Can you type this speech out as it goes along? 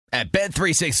At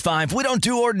Bet365, we don't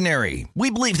do ordinary. We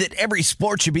believe that every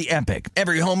sport should be epic.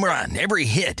 Every home run, every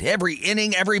hit, every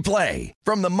inning, every play.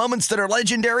 From the moments that are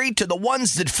legendary to the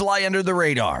ones that fly under the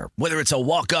radar. Whether it's a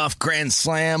walk-off grand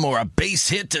slam or a base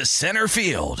hit to center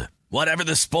field. Whatever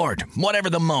the sport, whatever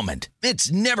the moment.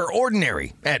 It's never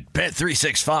ordinary at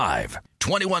Bet365.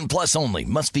 21 plus only.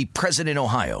 Must be present in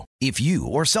Ohio. If you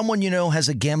or someone you know has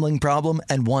a gambling problem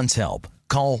and wants help,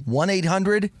 call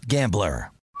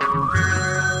 1-800-GAMBLER.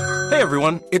 Hey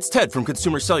everyone, it's Ted from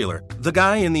Consumer Cellular, the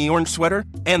guy in the orange sweater,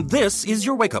 and this is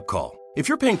your wake-up call. If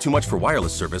you're paying too much for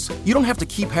wireless service, you don't have to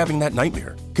keep having that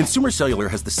nightmare. Consumer Cellular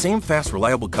has the same fast,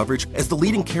 reliable coverage as the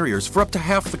leading carriers for up to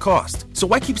half the cost. So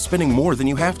why keep spending more than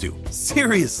you have to?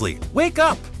 Seriously, wake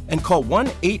up and call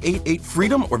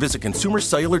 1-888-FREEDOM or visit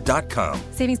consumercellular.com.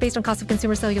 Savings based on cost of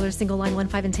Consumer Cellular single line 1,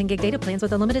 5, and 10 gig data plans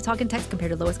with unlimited talk and text compared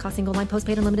to lowest cost single line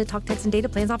postpaid unlimited talk, text, and data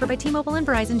plans offered by T-Mobile and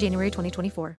Verizon January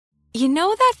 2024. You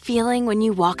know that feeling when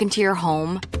you walk into your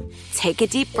home, take a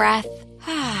deep breath,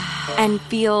 and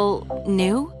feel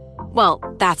new? Well,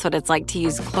 that's what it's like to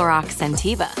use Clorox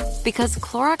Scentiva. Because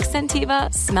Clorox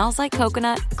Scentiva smells like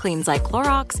coconut, cleans like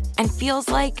Clorox, and feels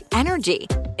like energy.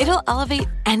 It'll elevate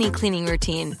any cleaning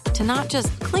routine to not just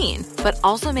clean, but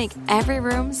also make every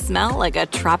room smell like a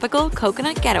tropical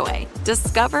coconut getaway.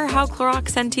 Discover how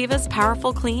Clorox Scentiva's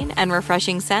powerful clean and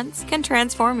refreshing scents can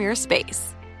transform your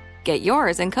space. Get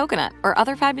yours in coconut or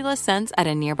other fabulous scents at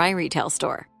a nearby retail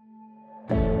store.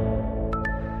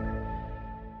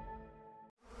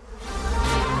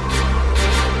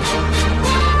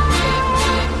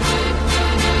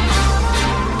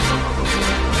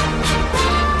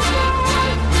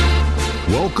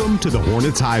 Welcome to the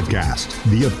Hornets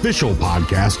Hivecast, the official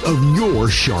podcast of your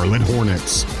Charlotte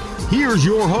Hornets. Here's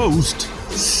your host,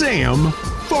 Sam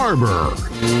Farber.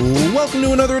 Welcome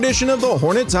to another edition of the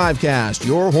Hornets Hivecast,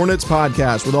 your Hornets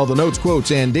podcast with all the notes, quotes,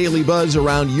 and daily buzz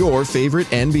around your favorite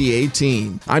NBA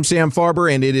team. I'm Sam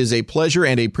Farber, and it is a pleasure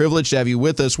and a privilege to have you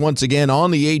with us once again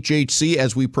on the HHC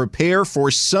as we prepare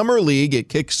for Summer League. It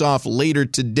kicks off later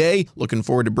today. Looking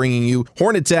forward to bringing you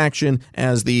Hornets action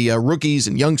as the rookies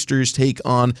and youngsters take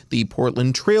on the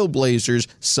Portland Trailblazers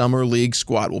Summer League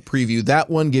squad. We'll preview that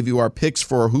one, give you our picks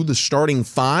for who the starting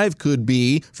five could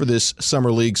be for this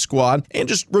Summer League squad, and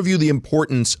just review the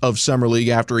importance of Summer League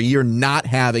after a year not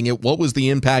having it. What was the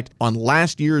impact on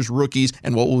last year's rookies,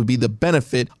 and what will be the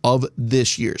benefit of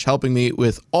this year's? Helping me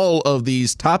with all of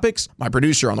these topics, my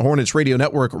producer on the Hornets Radio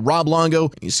Network, Rob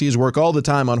Longo. You see his work all the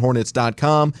time on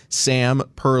Hornets.com, Sam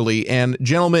Perley. And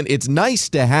gentlemen, it's nice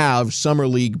to have Summer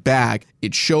League back.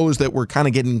 It shows that we're kind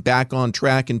of getting back on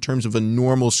track in terms of a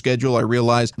normal schedule. I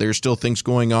realize there's still things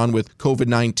going on with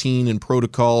COVID-19 and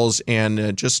protocols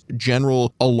and just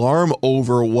general alarm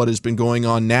over what has been going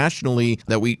on nationally,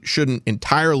 that we shouldn't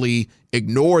entirely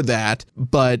ignore that,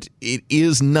 but it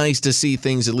is nice to see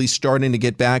things at least starting to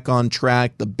get back on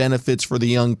track, the benefits for the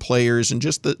young players, and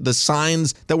just the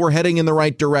signs that we're heading in the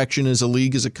right direction as a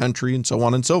league, as a country, and so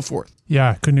on and so forth.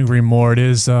 Yeah, couldn't agree more. It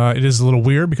is a little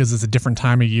weird because it's a different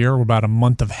time of year. We're about a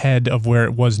month ahead of where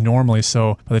it was normally.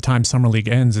 So by the time Summer League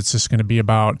ends, it's just going to be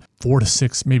about 4 to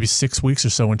 6, maybe 6 weeks or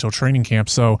so until training camp.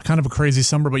 So kind of a crazy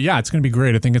summer, but yeah, it's going to be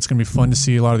great. I think it's going to be fun to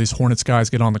see a lot of these Hornets guys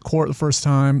get on the court the first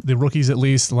time. The rookies, at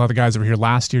least, a lot of the guys that were here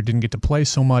last year didn't get to play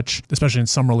so much, especially in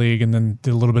Summer League, and then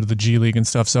did a little bit of the G League and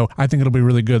stuff. So I think it'll be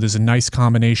really good. There's a nice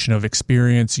combination of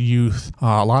experience, youth,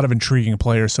 a lot of intriguing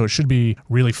players. So it should be a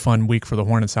really fun week for the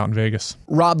Hornets out in Vegas.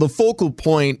 Rob, the focal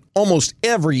point almost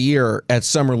every year at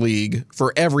Summer League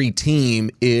for every team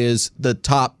is the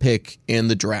top pick in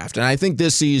the draft. And I think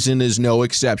this season is no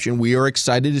exception. We are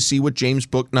excited to see what James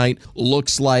Bouknight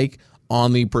looks like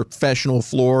on the professional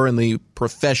floor and the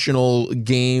professional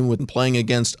game when playing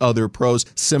against other pros.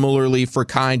 Similarly for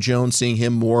Kai Jones, seeing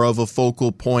him more of a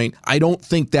focal point. I don't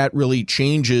think that really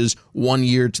changes one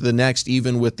year to the next,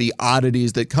 even with the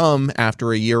oddities that come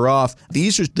after a year off.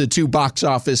 These are the two box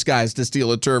office guys, to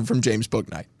steal a term from James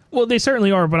Bouknight. Well, they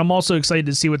certainly are, but I'm also excited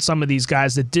to see what some of these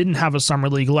guys that didn't have a Summer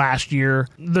League last year.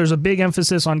 There's a big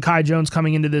emphasis on Kai Jones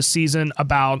coming into this season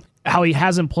about how he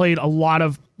hasn't played a lot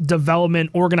of development,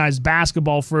 organized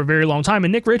basketball for a very long time.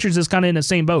 And Nick Richards is kind of in the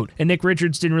same boat. And Nick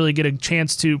Richards didn't really get a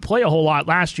chance to play a whole lot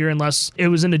last year unless it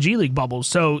was in the G League bubble.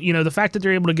 So, the fact that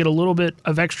they're able to get a little bit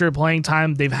of extra playing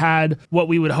time, they've had what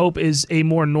we would hope is a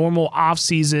more normal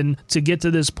offseason to get to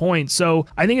this point. So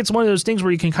I think it's one of those things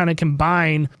where you can kind of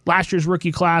combine last year's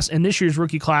rookie class and this year's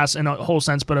rookie class in a whole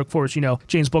sense. But of course,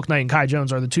 James Bouknight and Kai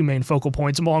Jones are the two main focal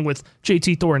points, along with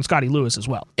JT Thor and Scotty Lewis as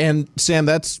well. And Sam,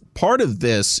 that's part of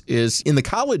this is in the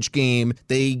college college game,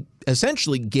 they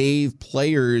essentially gave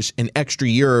players an extra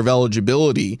year of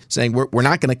eligibility, saying we're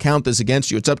not going to count this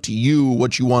against you. It's up to you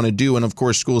what you want to do. And of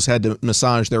course, schools had to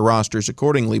massage their rosters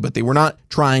accordingly, but they were not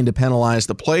trying to penalize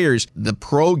the players. The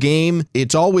pro game,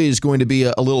 it's always going to be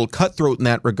a little cutthroat in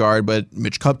that regard, but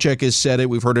Mitch Kupchak has said it.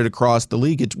 We've heard it across the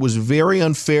league. It was very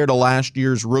unfair to last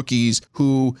year's rookies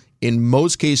who in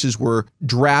most cases were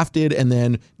drafted and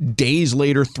then days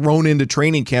later thrown into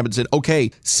training camp and said,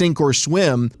 okay, sink or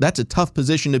swim. That's a tough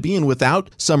position to be in without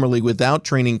Summer League, without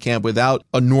training camp, without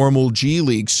a normal G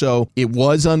League. So it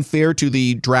was unfair to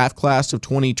the draft class of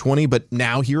 2020, but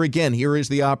now here is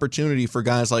the opportunity for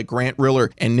guys like Grant Riller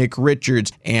and Nick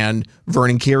Richards and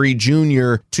Vernon Carey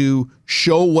Jr. to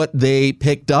show what they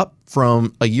picked up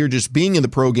from a year just being in the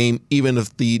pro game, even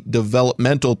if the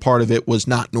developmental part of it was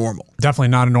not normal. Definitely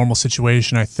not a normal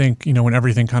situation. I think, when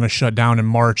everything kind of shut down in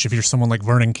March, if you're someone like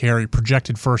Vernon Carey,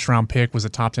 projected first-round pick, was a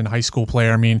top 10 high school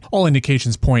player, all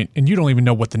indications point, and you don't even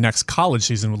know what the next college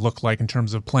season would look like in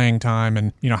terms of playing time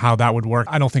and, how that would work.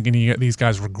 I don't think any of these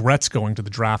guys regrets going to the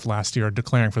draft last year or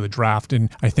declaring for the draft, and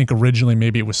I think originally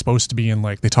maybe it was supposed to be in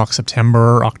they talked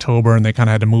September, October, and they kind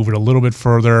of had to move it a little bit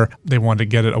further. They wanted to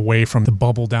get it away from the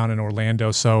bubble down in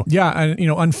Orlando. So yeah, and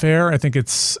unfair. I think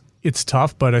it's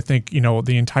tough, but I think,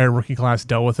 the entire rookie class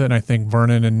dealt with it. And I think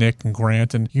Vernon and Nick and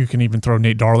Grant, and you can even throw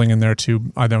Nate Darling in there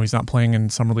too. I know he's not playing in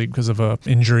Summer League because of a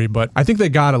injury, but I think they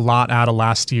got a lot out of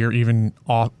last year, even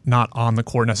not on the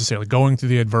court necessarily, going through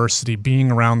the adversity,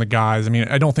 being around the guys.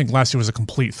 I don't think last year was a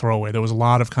complete throwaway. There was a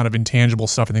lot of kind of intangible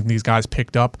stuff I think these guys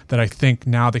picked up that I think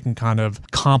now they can kind of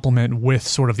complement with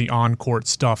sort of the on-court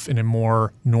stuff in a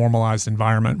more normalized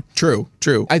environment. True.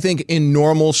 I think in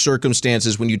normal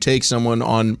circumstances, when you take someone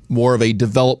on more of a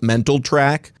developmental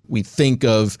track, we think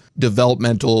of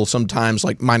developmental sometimes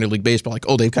like minor league baseball,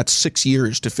 they've got 6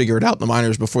 years to figure it out in the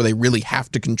minors before they really have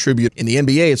to contribute. In the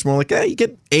NBA, it's more like, you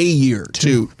get a year,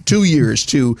 2 years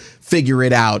to figure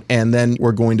it out, and then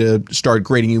we're going to start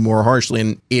grading you more harshly.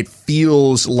 And it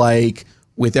feels like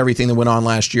with everything that went on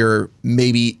last year,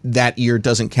 maybe that year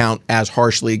doesn't count as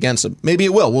harshly against them. Maybe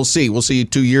it will. We'll see. We'll see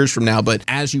 2 years from now. But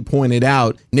as you pointed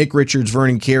out, Nick Richards,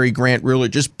 Vernon Carey, Grant Riller,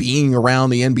 just being around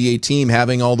the NBA team,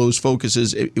 having all those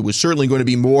focuses, it was certainly going to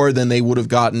be more than they would have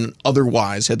gotten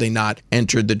otherwise had they not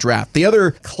entered the draft. The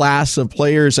other class of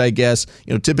players, I guess,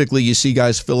 typically you see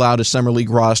guys fill out a Summer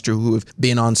League roster who have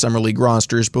been on Summer League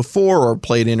rosters before or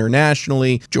played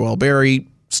internationally. Joel Berry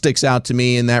sticks out to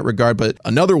me in that regard, but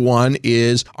another one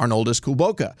is Arnoldas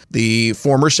Kulboka, the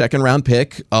former second-round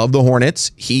pick of the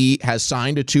Hornets. He has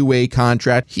signed a 2-way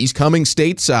contract. He's coming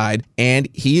stateside, and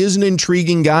he is an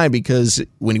intriguing guy because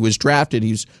when he was drafted,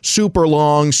 he's super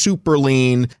long, super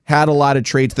lean, had a lot of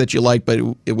traits that you like, but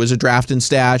it was a draft and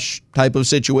stash type of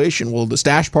situation. Well, the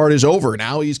stash part is over.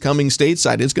 Now he's coming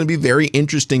stateside. It's going to be very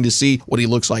interesting to see what he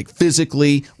looks like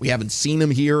physically. We haven't seen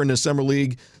him here in a Summer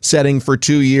League setting for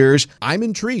 2 years. I'm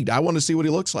intrigued. I want to see what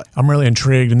he looks like. I'm really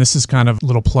intrigued, and this is kind of a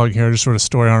little plug here, just sort of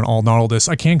story on Arnoldas.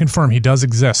 I can confirm he does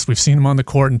exist. We've seen him on the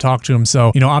court and talked to him.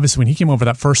 So, obviously when he came over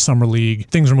that first Summer League,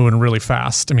 things were moving really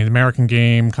fast. The American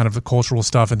game, kind of the cultural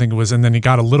stuff, I think it was, and then he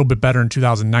got a little bit better in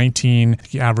 2019.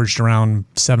 He averaged around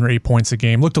 7 or 8 points a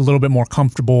game, looked a little bit more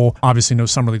comfortable. Obviously no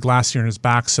Summer League last year in his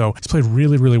back, so he's played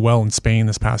really, really well in Spain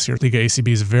this past year. Liga ACB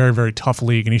is a very, very tough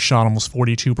league, and he shot almost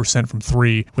 42% from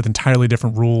three with entirely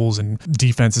different rules and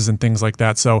defenses and things like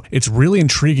that. So it's really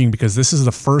intriguing because this is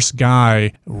the first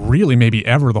guy, really maybe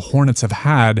ever, the Hornets have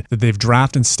had that they've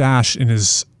drafted and stashed in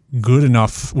his good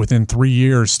enough within 3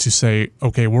 years to say,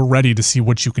 okay, we're ready to see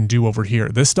what you can do over here.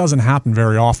 This doesn't happen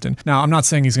very often. Now, I'm not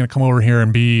saying he's going to come over here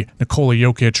and be Nikola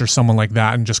Jokic or someone like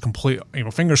that and just complete,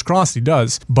 fingers crossed he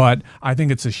does, but I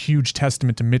think it's a huge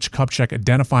testament to Mitch Kupchak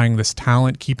identifying this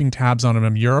talent, keeping tabs on him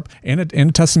in Europe, and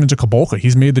a testament to Kulboka.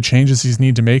 He's made the changes he's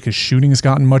needed to make. His shooting has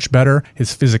gotten much better.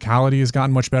 His physicality has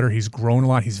gotten much better. He's grown a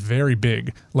lot. He's very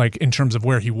big, in terms of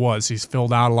where he was. He's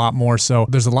filled out a lot more. So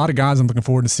there's a lot of guys I'm looking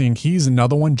forward to seeing. He's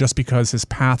another one just because his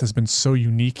path has been so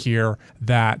unique here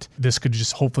that this could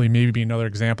just hopefully maybe be another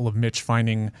example of Mitch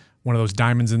finding one of those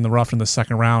diamonds in the rough in the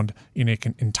second round in an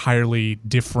entirely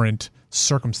different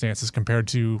circumstances compared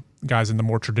to guys in the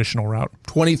more traditional route.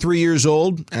 23 years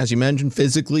old, as you mentioned,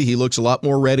 physically he looks a lot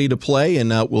more ready to play,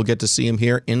 and we'll get to see him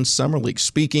here in Summer League.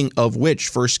 Speaking of which,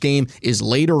 first game is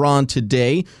later on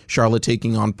today. Charlotte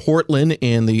taking on Portland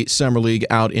in the Summer League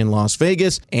out in Las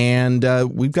Vegas, and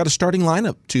we've got a starting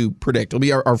lineup to predict. It'll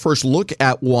be our first look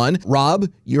at one.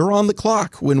 Rob, you're on the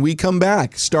clock when we come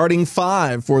back. Starting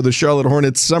five for the Charlotte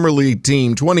Hornets Summer Summer League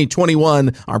team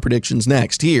 2021. Our predictions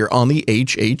next here on the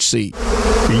HHC.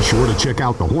 Be sure to check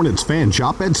out the Hornets Fan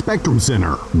Shop at Spectrum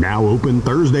Center. Now open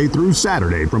Thursday through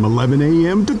Saturday from 11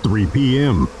 a.m. to 3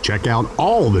 p.m. Check out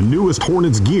all the newest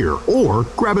Hornets gear or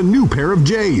grab a new pair of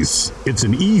J's. It's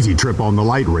an easy trip on the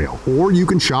light rail, or you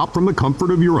can shop from the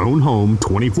comfort of your own home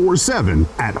 24/7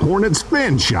 at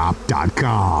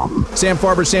HornetsFanShop.com. Sam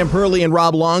Farber, Sam Perley, and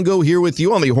Rob Longo here with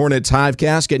you on the Hornets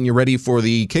Hivecast, getting you ready for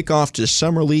the kickoff to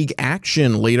Summer League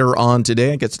action later on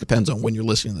today. I guess it depends on when you're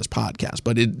listening to this podcast,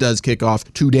 but it does kick off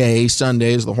today,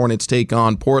 Sunday, as the Hornets take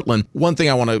on Portland. One thing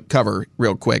I want to cover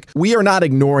real quick. We are not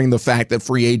ignoring the fact that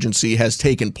free agency has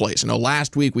taken place.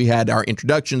 Last week we had our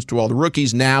introductions to all the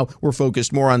rookies. Now we're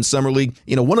focused more on Summer League.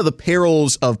 One of the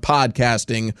perils of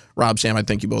podcasting, Rob, Sam, I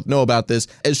think you both know about this.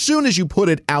 As soon as you put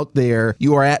it out there,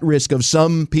 you are at risk of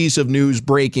some piece of news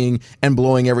breaking and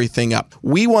blowing everything up.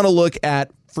 We want to look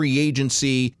at free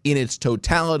agency in its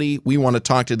totality. We want to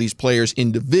talk to these players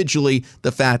individually.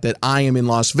 The fact that I am in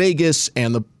Las Vegas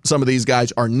and some of these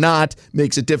guys are not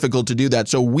makes it difficult to do that.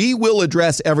 So we will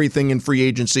address everything in free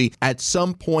agency at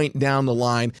some point down the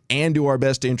line and do our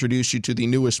best to introduce you to the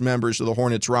newest members of the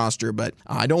Hornets roster. But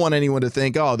I don't want anyone to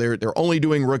think, oh, they're only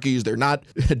doing rookies. They're not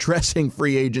addressing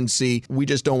free agency. We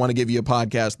just don't want to give you a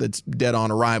podcast that's dead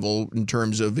on arrival in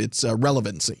terms of its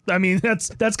relevancy. I mean,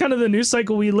 that's kind of the news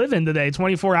cycle we live in today.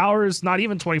 24 hours, not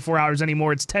even 24 hours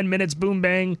anymore. It's 10 minutes, boom,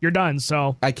 bang, you're done.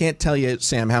 So I can't tell you,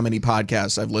 Sam, how many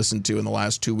podcasts I've listened to in the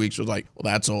last 2 weeks was like, well,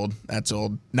 that's old,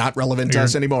 not relevant to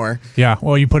us anymore. Yeah,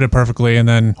 well, you put it perfectly, and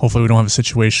then hopefully we don't have a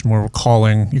situation where you're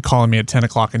calling me at 10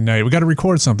 o'clock at night. We got to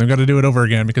record something. We got to do it over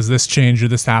again because this changed or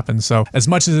this happened. So as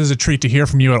much as it is a treat to hear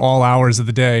from you at all hours of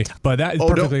the day, but that is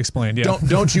perfectly explained. Yeah.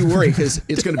 Don't you worry, because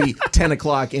it's going to be 10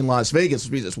 o'clock in Las Vegas.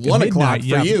 It'll be just 1 o'clock for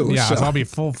you. Yeah, so I'll be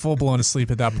full blown asleep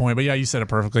at that point. But yeah, you said it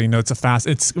perfectly.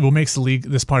 It's what makes the league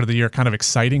this part of the year kind of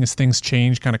exciting as things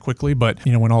change kind of quickly. But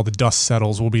when all the dust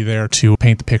settles, we'll be there to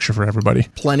paint the picture for everybody.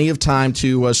 Plenty of time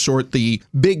to sort the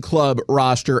big club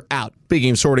roster out. Speaking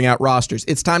of sorting out rosters,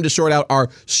 it's time to sort out our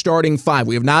starting five.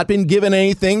 We have not been given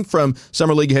anything from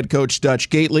Summer League head coach Dutch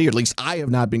Gately, or at least I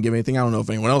have not been given anything. I don't know if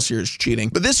anyone else here is cheating,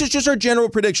 but this is just our general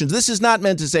predictions. This is not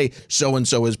meant to say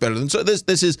so-and-so is better than so.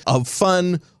 This is a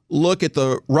fun look at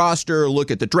the roster, look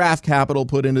at the draft capital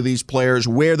put into these players,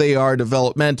 where they are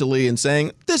developmentally, and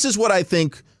saying, this is what I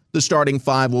think the starting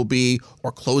five will be,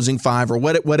 or closing five, or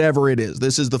whatever it is.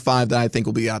 This is the five that I think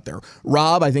will be out there.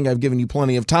 Rob, I think I've given you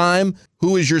plenty of time.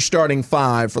 Who is your starting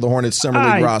five for the Hornets Summer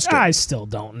League roster? I still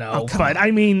don't know. But, I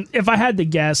mean, if I had to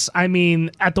guess,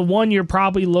 at the one you're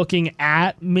probably looking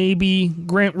at maybe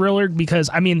Grant Rillard, because,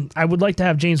 I would like to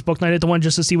have James Bouknight at the one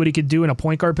just to see what he could do in a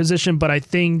point guard position, but I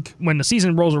think when the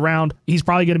season rolls around, he's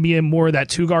probably going to be in more of that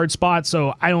two-guard spot,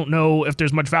 so I don't know if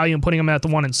there's much value in putting him at the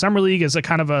one in Summer League as a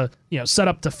kind of a set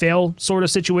up to fail sort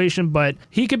of situation, but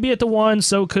he could be at the one,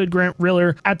 so could Grant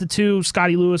Rillard. At the two,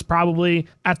 Scotty Lewis probably.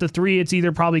 At the three, it's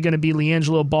either probably going to be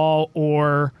Leangelo Ball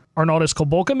or Arnaldus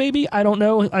Kulboka, maybe. I don't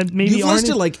know. Maybe you've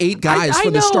listed like 8 guys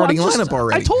for the starting lineup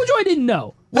already. I told you I didn't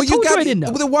know. Well, I didn't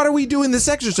know. Then why are we doing this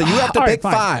exercise? You have to pick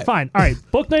five. Fine. All right.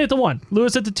 Bouknight at the one,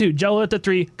 Lewis at the two, Jello at the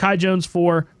three, Kai Jones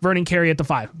 4, Vernon Carey at the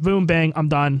 5. Boom, bang, I'm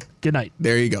done. Good night.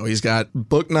 There you go. He's got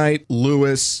Bouknight,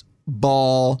 Lewis,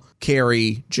 Ball,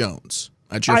 Carey, Jones.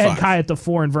 That's your 5. I had Kai at the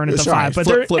 4 and Vernon at the 5, but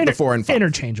they're flip the 4 and 5.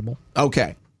 Interchangeable.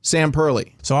 Okay. Sam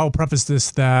Perley. So I'll preface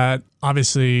this that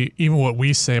obviously, even what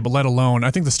we say, but let alone,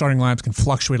 I think the starting lineups can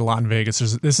fluctuate a lot in Vegas.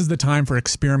 This is the time for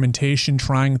experimentation,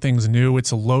 trying things new. It's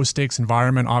a low-stakes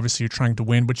environment. Obviously, you're trying to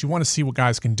win, but you want to see what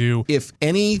guys can do. If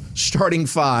any starting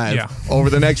five over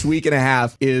the next week and a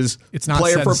half is it's not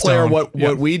player for player what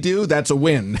we do, that's a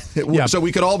win. So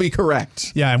we could all be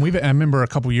correct. Yeah, and I remember a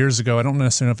couple years ago, I don't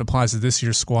necessarily know if it applies to this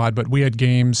year's squad, but we had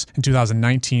games in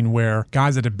 2019 where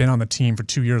guys that had been on the team for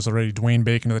 2 years already, Dwayne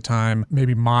Bacon at the time,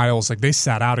 maybe Miles, like they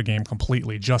sat out a game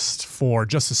completely just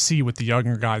to see what the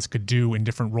younger guys could do in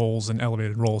different roles and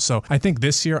elevated roles. So I think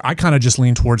this year I kind of just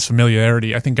lean towards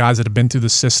familiarity. I think guys that have been through the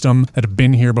system, that have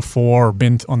been here before or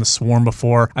been on the swarm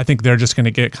before, I think they're just going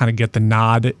to get the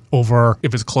nod over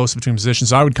if it's close between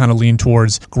positions. So I would kind of lean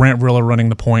towards Grant Rillard running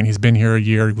the point. He's been here a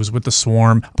year. He was with the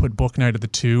swarm. Put Bouknight at the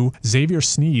 2. Xavier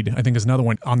Sneed, I think, is another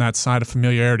one on that side of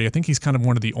familiarity. I think he's kind of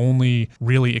one of the only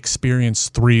really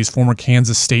experienced threes, former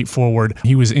Kansas State forward.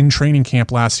 He was in training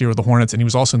camp last year with the Hornets, and he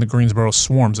was also in the Greensboro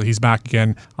Swarm, so he's back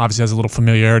again. Obviously has a little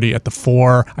familiarity. At the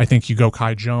 4, I think you go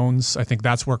Kai Jones. I think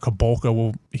that's where Kulboka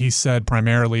will. He said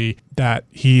primarily that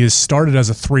he has started as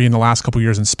a 3 in the last couple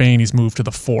years in Spain. He's moved to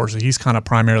the 4, so he's kind of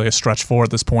primarily a stretch 4 at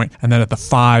this point. And then at the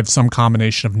 5, some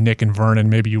combination of Nick and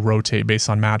Vernon. Maybe you rotate based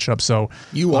on matchup. So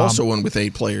you also went with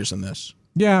 8 players in this.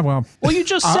 Yeah, well, you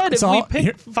just said if we pick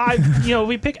here, 5,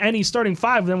 we pick any starting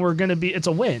 5, then we're going to be it's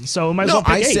a win. So we might as well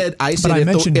pick 8. I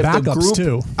mentioned backups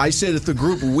too. I said if the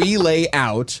group we lay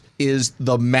out is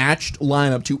the matched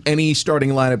lineup to any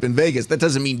starting lineup in Vegas, that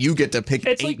doesn't mean you get to pick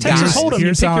it's 8 like guys. Texas Hold'em.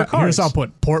 Here's how cards. I'll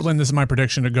put Portland. This is my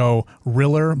prediction to go: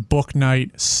 Riller,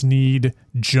 Bouknight, Snead,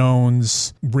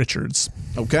 Jones, Richards.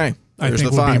 Okay. I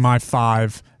think would be my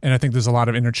 5, and I think there's a lot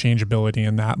of interchangeability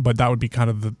in that, but that would be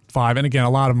kind of the 5. And again, a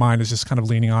lot of mine is just kind of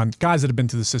leaning on guys that have been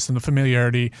through the system, the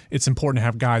familiarity. It's important to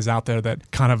have guys out there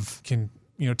that kind of can,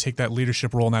 take that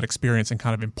leadership role and that experience and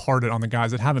kind of impart it on the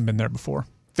guys that haven't been there before.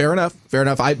 Fair enough.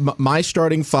 My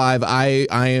starting 5, I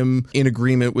am in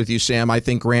agreement with you, Sam. I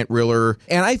think Grant Riller,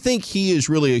 and I think he is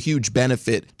really a huge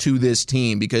benefit to this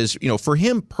team because, for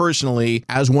him personally,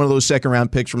 as one of those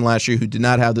second-round picks from last year who did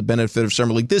not have the benefit of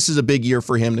Summer League, this is a big year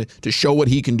for him to show what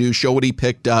he can do, show what he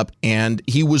picked up, and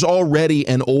he was already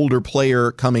an older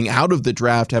player coming out of the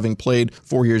draft, having played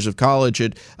 4 years of college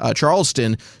at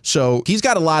Charleston, so he's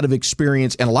got a lot of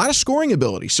experience and a lot of scoring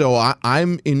ability, so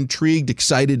I'm intrigued,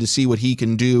 excited to see what he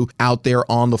can do out there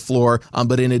on the floor,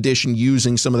 but in addition,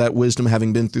 using some of that wisdom,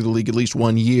 having been through the league at least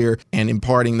 1 year, and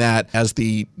imparting that as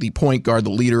the point guard,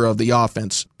 the leader of the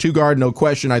offense. 2 guard, no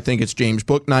question, I think it's James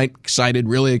Bouknight.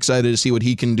 Really excited to see what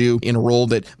he can do in a role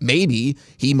that maybe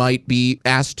he might be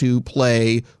asked to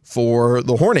play for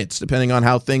the Hornets, depending on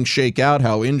how things shake out,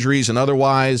 how injuries and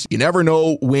otherwise. You never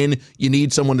know when you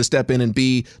need someone to step in and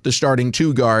be the starting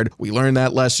 2 guard. We learned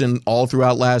that lesson all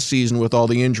throughout last season with all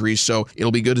the injuries, so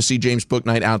it'll be good to see James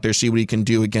Bouknight out there, see what he can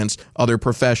do against other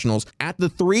professionals. At the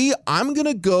 3, I'm going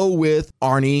to go with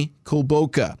Arnie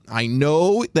Kulboka. I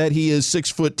know that he is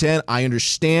 6'10". I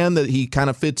understand that he kind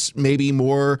of fits maybe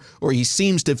more, or he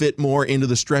seems to fit more into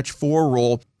the stretch 4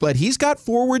 role, but he's got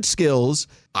forward skills.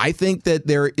 I think that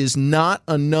there is not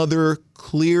another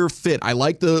clear fit. I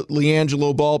like the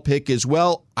LiAngelo Ball pick as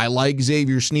well. I like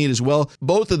Xavier Snead as well.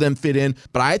 Both of them fit in,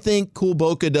 but I think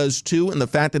Kulboka does too, and the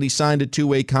fact that he signed a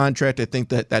 2-way contract, I think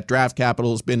that draft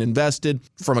capital has been invested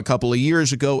from a couple of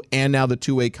years ago, and now the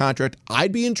 2-way contract,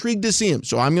 I'd be intrigued to see him.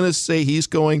 So I'm going to say he's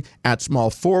going at small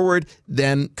forward,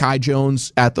 then Kai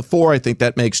Jones at the 4. I think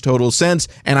that makes total sense,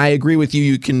 and I agree with you.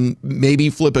 You can maybe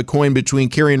flip a coin between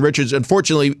Carey and Richards.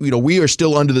 Unfortunately, we are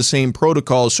still under the same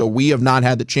protocol, so we have not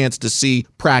had the chance to see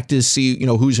practice, see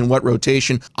who's in what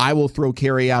rotation. I will throw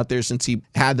Carey out there since he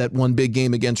had that one big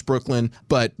game against Brooklyn,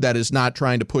 but that is not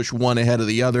trying to push one ahead of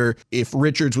the other. If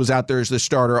Richards was out there as the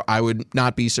starter, I would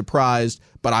not be surprised,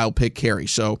 but I'll pick Carey.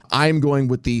 So I'm going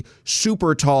with the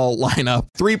super tall lineup.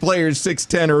 3 players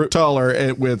 6'10" or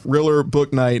taller, with Riller,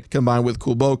 Bouknight, combined with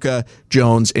Kulboka,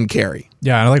 Jones, and Carey.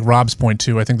 Yeah, and I like Rob's point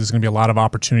too. I think there's going to be a lot of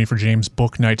opportunity for James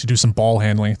Bouknight to do some ball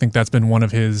handling. I think that's been one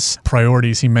of his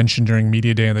priorities he mentioned during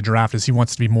media day in the draft, is he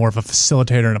wants to be more of a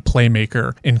facilitator and a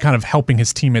playmaker in kind of helping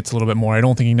his teammates a little bit more. I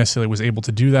don't think he necessarily was able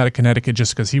to do that at Connecticut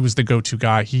just because he was the go-to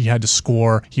guy. He had to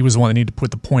score. He was the one that needed to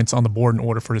put the points on the board in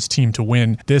order for his team to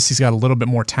win. He's got a little bit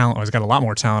more talent. He's got a lot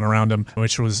more talent around him,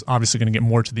 which was obviously going to get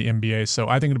more to the NBA. So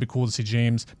I think it'll be cool to see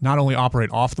James not only operate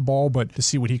off the ball, but to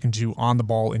see what he can do on the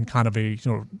ball in kind of a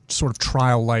sort of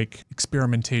trial-like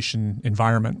experimentation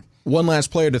environment. One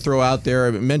last player to throw out there,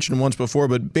 I mentioned him once before,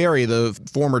 but Barry, the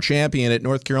former champion at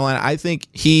North Carolina, I think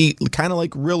he, kind of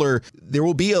like Riller, there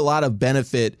will be a lot of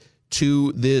benefit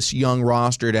to this young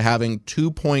roster to having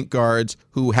 2 point guards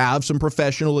who have some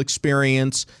professional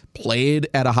experience, played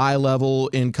at a high level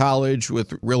in college,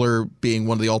 with Riller being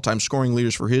one of the all-time scoring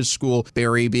leaders for his school,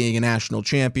 Barry being a national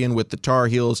champion with the Tar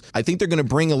Heels. I think they're going to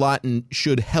bring a lot and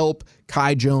should help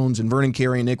Kai Jones and Vernon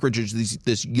Carey and Nick Richards,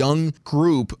 this young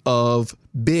group of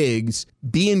bigs,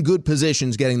 be in good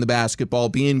positions getting the basketball,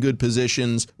 be in good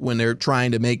positions when they're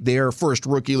trying to make their first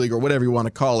rookie league or whatever you want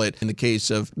to call it in the case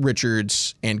of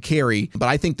Richards and Carey. But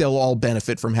I think they'll all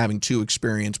benefit from having 2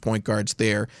 experienced point guards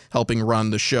there helping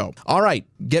run the show. All right,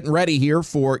 getting ready here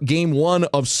for Game 1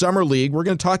 of Summer League. We're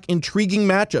going to talk intriguing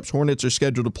matchups. Hornets are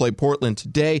scheduled to play Portland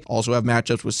today. Also have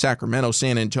matchups with Sacramento,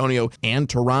 San Antonio, and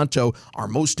Toronto. Our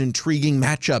most intriguing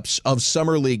matchups of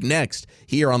Summer League next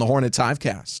here on the Hornets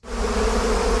Hivecast.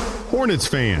 Hornets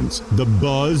fans, the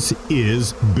buzz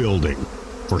is building.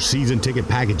 For season ticket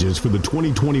packages for the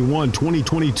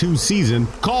 2021-2022 season,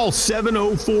 call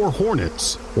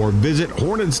 704-HORNETS or visit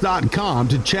Hornets.com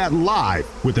to chat live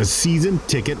with a season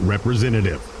ticket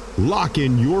representative. Lock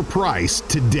in your price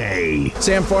today.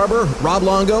 Sam Farber, Rob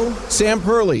Longo, Sam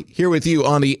Purley here with you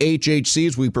on the HHC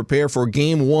as we prepare for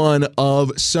Game 1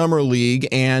 of Summer League,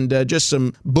 and just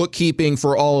some bookkeeping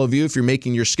for all of you if you're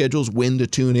making your schedules when to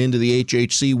tune into the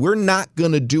HHC. We're not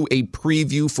going to do a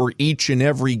preview for each and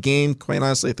every game. Quite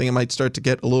honestly, I think it might start to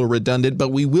get a little redundant, but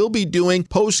we will be doing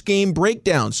post-game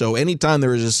breakdown. So anytime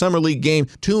there is a Summer League game,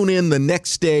 tune in the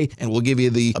next day and we'll give you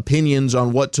the opinions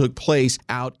on what took place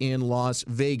out in Las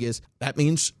Vegas. That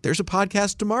means there's a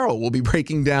podcast tomorrow. We'll be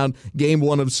breaking down Game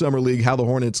 1 of Summer League, how the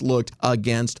Hornets looked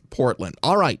against Portland.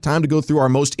 All right, time to go through our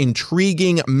most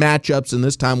intriguing matchups, and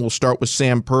this time we'll start with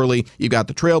Sam Purley. You've got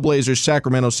the Trailblazers,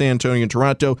 Sacramento, San Antonio, and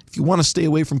Toronto. If you want to stay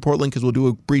away from Portland, because we'll do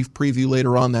a brief preview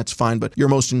later on, that's fine, but your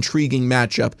most intriguing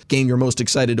matchup, game you're most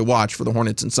excited to watch for the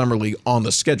Hornets in Summer League on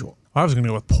the schedule. I was going to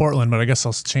go with Portland, but I guess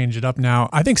I'll change it up now.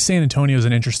 I think San Antonio is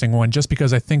an interesting one just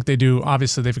because I think they do,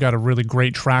 obviously they've got a really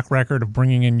great track record of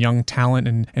bringing in young talent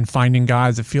and finding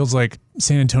guys. It feels like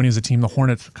San Antonio is a team the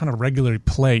Hornets kind of regularly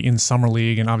play in Summer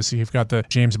League, and obviously you've got the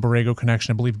James Borrego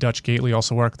connection. I believe Dutch Gately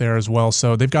also worked there as well,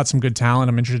 so they've got some good talent.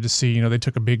 I'm interested to see, they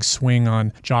took a big swing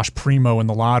on Josh Primo in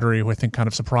the lottery, who I think kind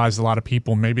of surprised a lot of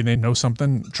people. Maybe they know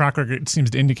something. Track record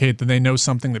seems to indicate that they know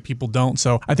something that people don't,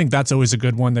 so I think that's always a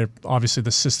good one. They're obviously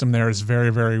the system there is very,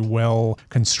 very well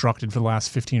constructed for the last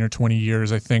 15 or 20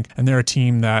 years, I think, and they're a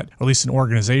team that, or at least an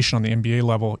organization on the NBA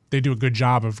level, they do a good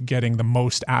job of getting the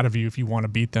most out of you if you want to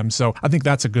beat them. So I think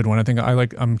that's a good one.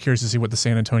 I'm curious to see what the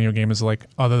San Antonio game is like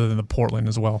other than the Portland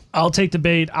as well. I'll take the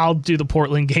bait. I'll do the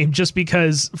Portland game just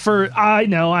because I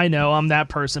know I'm that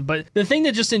person. But the thing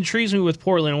that just intrigues me with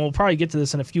Portland, and we'll probably get to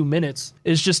this in a few minutes,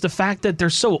 is just the fact that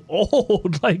they're so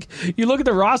old. Like, you look at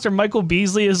the roster, Michael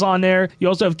Beasley is on there. You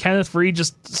also have Kenneth Faried,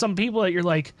 just some people that you're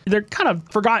like, they're kind of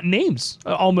forgotten names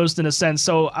almost in a sense.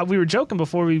 So we were joking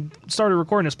before we started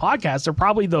recording this podcast, they're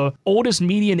probably the oldest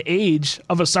median age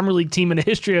of a Summer League team in the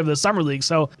history of the Summer League.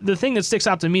 So the thing that sticks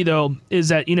out to me, though, is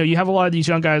that, you have a lot of these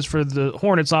young guys for the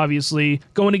Hornets, obviously,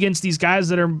 going against these guys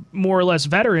that are more or less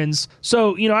veterans.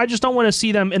 So, I just don't want to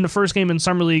see them in the first game in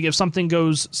Summer League. If something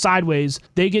goes sideways,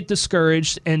 they get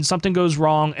discouraged and something goes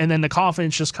wrong, and then the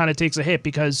confidence just kind of takes a hit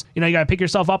because, you got to pick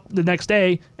yourself up the next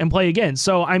day and play again.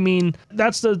 So,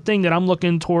 that's the thing that I'm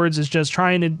looking towards, is just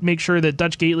trying to make sure that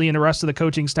Dutch Gately and the rest of the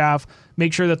coaching staff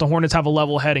make sure that the Hornets have a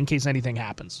level head in case anything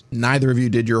happens. Neither of you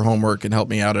did your homework and helped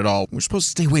me out at all. We're supposed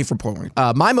to stay away from Portland.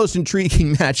 My most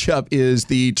intriguing matchup is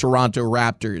the Toronto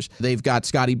Raptors. They've got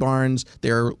Scotty Barnes,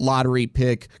 their lottery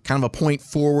pick, kind of a point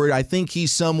forward. I think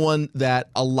he's someone that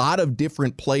a lot of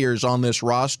different players on this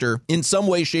roster, in some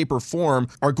way, shape, or form,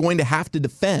 are going to have to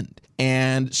defend.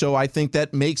 And so I think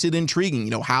that makes it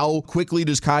intriguing. How quickly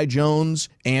does Kai Jones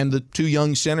and the two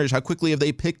young centers, how quickly have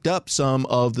they picked up some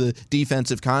of the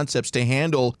defensive concepts to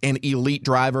handle an elite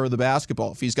driver of the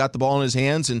basketball? If he's got the ball in his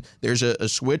hands and there's a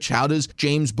switch, how does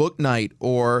James Bouknight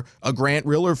or a Grant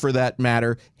Riller, for that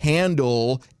matter,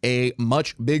 handle a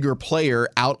much bigger player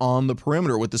out on the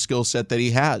perimeter with the skill set that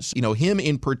he has? Him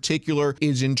in particular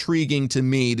is intriguing to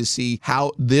me to see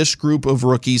how this group of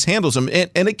rookies handles him.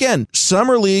 And again,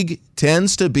 Summer League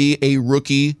tends to be a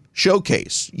rookie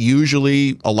showcase.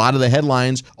 Usually a lot of the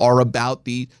headlines are about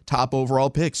the top overall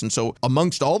picks. And so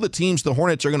amongst all the teams the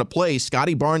Hornets are going to play,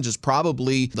 Scotty Barnes is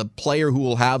probably the player who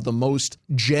will have the most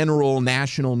general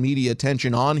national media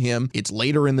attention on him. It's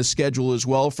later in the schedule as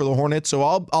well for the Hornets. So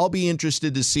I'll be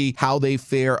interested to see how they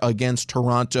fare against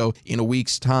Toronto in a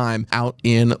week's time out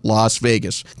in Las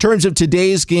Vegas. In terms of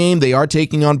today's game, they are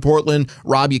taking on Portland.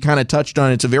 Rob, you kind of touched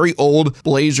on it. It's a very old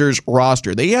Blazers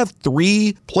roster. They have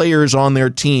 3 players on their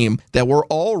team that were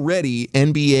already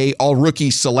NBA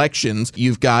all-rookie selections.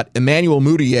 You've got Emmanuel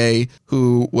Mudiay,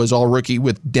 who was all-rookie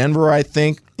with Denver, I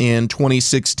think, in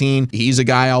 2016. He's a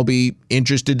guy I'll be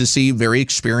interested to see. Very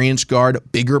experienced guard,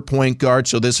 bigger point guard.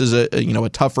 So this is a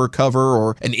tougher cover,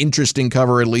 or an interesting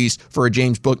cover at least, for a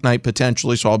James Bouknight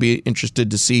potentially. So I'll be interested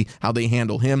to see how they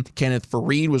handle him. Kenneth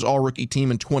Faried was all-rookie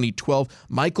team in 2012.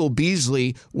 Michael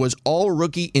Beasley was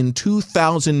all-rookie in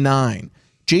 2009.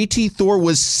 JT Thor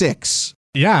was 6.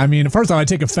 Yeah, first off, I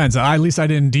take offense. At least I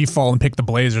didn't default and pick the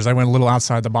Blazers. I went a little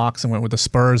outside the box and went with the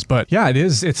Spurs. But yeah,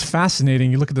 it's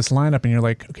fascinating. You look at this lineup and you're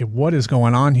like, okay, what is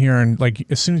going on here? And like,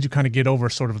 as soon as you kind of get over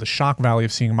sort of the shock value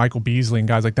of seeing Michael Beasley and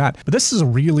guys like that, but this is a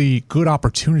really good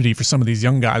opportunity for some of these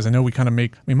young guys. I know we kind of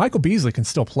Michael Beasley can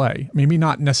still play. Maybe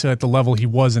not necessarily at the level he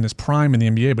was in his prime in the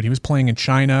NBA, but he was playing in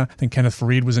China. I think Kenneth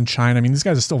Faried was in China. These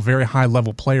guys are still very high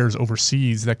level players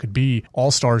overseas that could be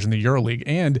all-stars in the EuroLeague.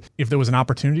 And if there was an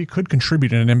opportunity, could contribute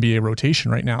contribute in an NBA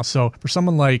rotation right now. So for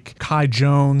someone like Kai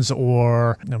Jones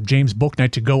or James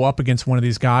Bouknight to go up against one of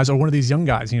these guys or one of these young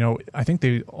guys, I think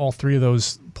all three of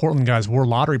those Portland guys were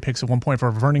lottery picks at one point.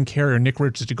 For Vernon Carey or Nick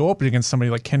Richards to go up against somebody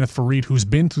like Kenneth Faried, who's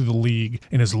been through the league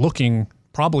and is looking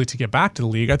probably to get back to the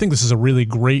league. I think this is a really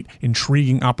great,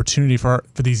 intriguing opportunity for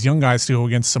these young guys to go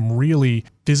against some really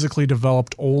physically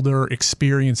developed, older,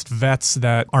 experienced vets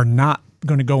that are not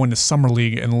going to go into summer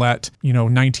league and let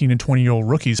 19 and 20-year-old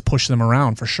rookies push them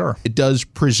around for sure. It does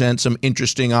present some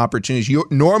interesting opportunities.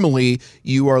 Normally,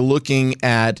 you are looking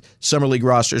at summer league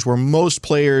rosters where most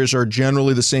players are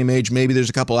generally the same age. Maybe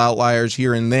there's a couple outliers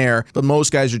here and there, but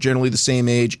most guys are generally the same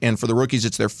age. And for the rookies,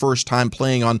 it's their first time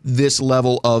playing on this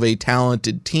level of a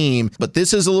talented team. But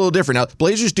this is a little different. Now,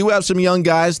 Blazers do have some young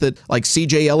guys that, like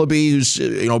CJ Ellaby, who's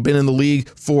been in the league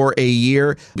for a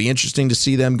year. It'll be interesting to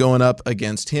see them going up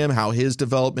against him, how his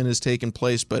development has taken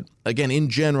place. But again, in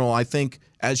general, I think,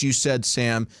 as you said,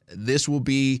 Sam, this will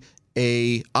be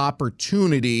a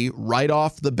opportunity right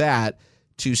off the bat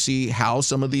to see how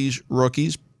some of these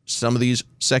rookies, some of these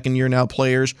second-year now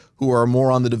players who are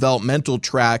more on the developmental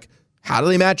track, how do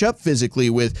they match up physically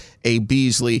with a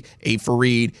Beasley, a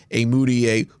Faried, a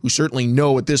Mudiay, who certainly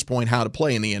know at this point how to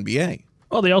play in the NBA?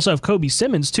 Well, they also have Kobe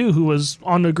Simmons, too, who was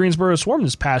on the Greensboro Swarm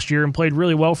this past year and played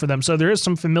really well for them. So there is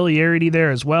some familiarity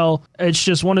there as well. It's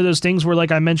just one of those things where,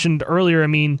 like I mentioned earlier,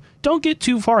 don't get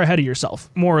too far ahead of yourself,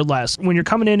 more or less. When you're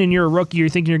coming in and you're a rookie, you're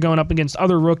thinking you're going up against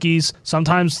other rookies.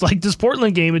 Sometimes, like this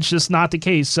Portland game, it's just not the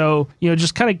case. So,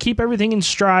 just kind of keep everything in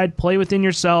stride, play within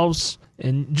yourselves,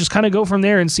 and just kind of go from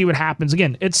there and see what happens.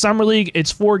 Again, it's Summer League.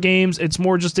 It's 4 games. It's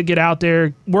more just to get out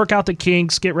there, work out the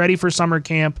kinks, get ready for summer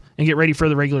camp, and get ready for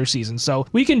the regular season. So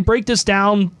we can break this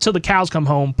down till the cows come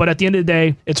home, but at the end of the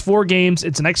day, it's 4 games.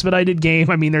 It's an expedited game.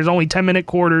 There's only 10-minute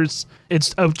quarters.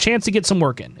 It's a chance to get some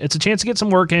work in.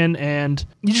 And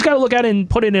you just got to look at it and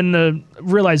put it in the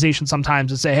realization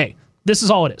sometimes and say, hey, this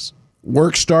is all it is.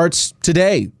 Work starts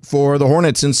today for the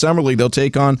Hornets in Summer League. They'll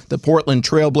take on the Portland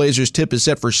Trailblazers. Tip is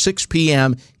set for 6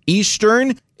 p.m.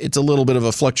 Eastern. It's a little bit of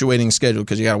a fluctuating schedule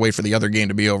because you got to wait for the other game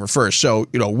to be over first. So,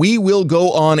 we will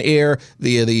go on air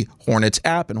via the Hornets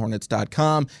app and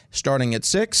Hornets.com starting at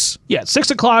 6. Yeah, 6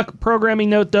 o'clock.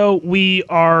 Programming note, though, we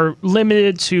are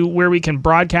limited to where we can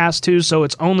broadcast to, so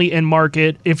it's only in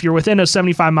market. If you're within a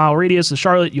 75-mile radius of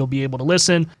Charlotte, you'll be able to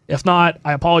listen. If not,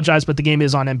 I apologize, but the game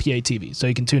is on MPA TV, so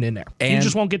you can tune in there. And you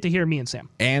just won't get to hear me and Sam.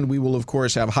 And we will, of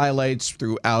course, have highlights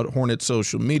throughout Hornets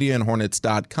social media and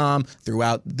Hornets.com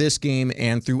throughout this game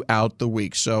and throughout the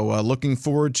week. So looking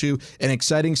forward to an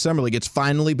exciting Summer League. It's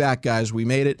finally back, guys. We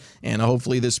made it, and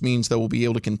hopefully this means that we'll be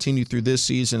able to continue through this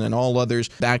season and all others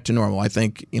back to normal. I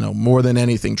think, more than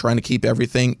anything, trying to keep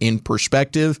everything in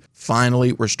perspective.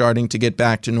 Finally, we're starting to get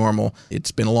back to normal.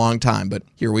 It's been a long time, but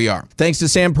here we are. Thanks to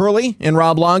Sam Perley and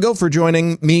Rob Longo for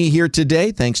joining me here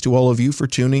today. Thanks to all of you for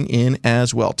tuning in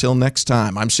as well. Till next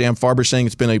time, I'm Sam Farber saying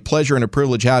it's been a pleasure and a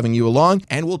privilege having you along,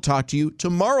 and we'll talk to you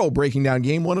tomorrow breaking down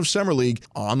Game 1 of Summer League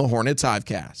on the Hornets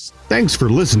Hivecast. Thanks for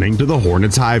listening to the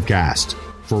Hornets Hivecast.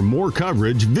 For more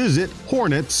coverage, visit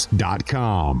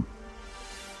Hornets.com.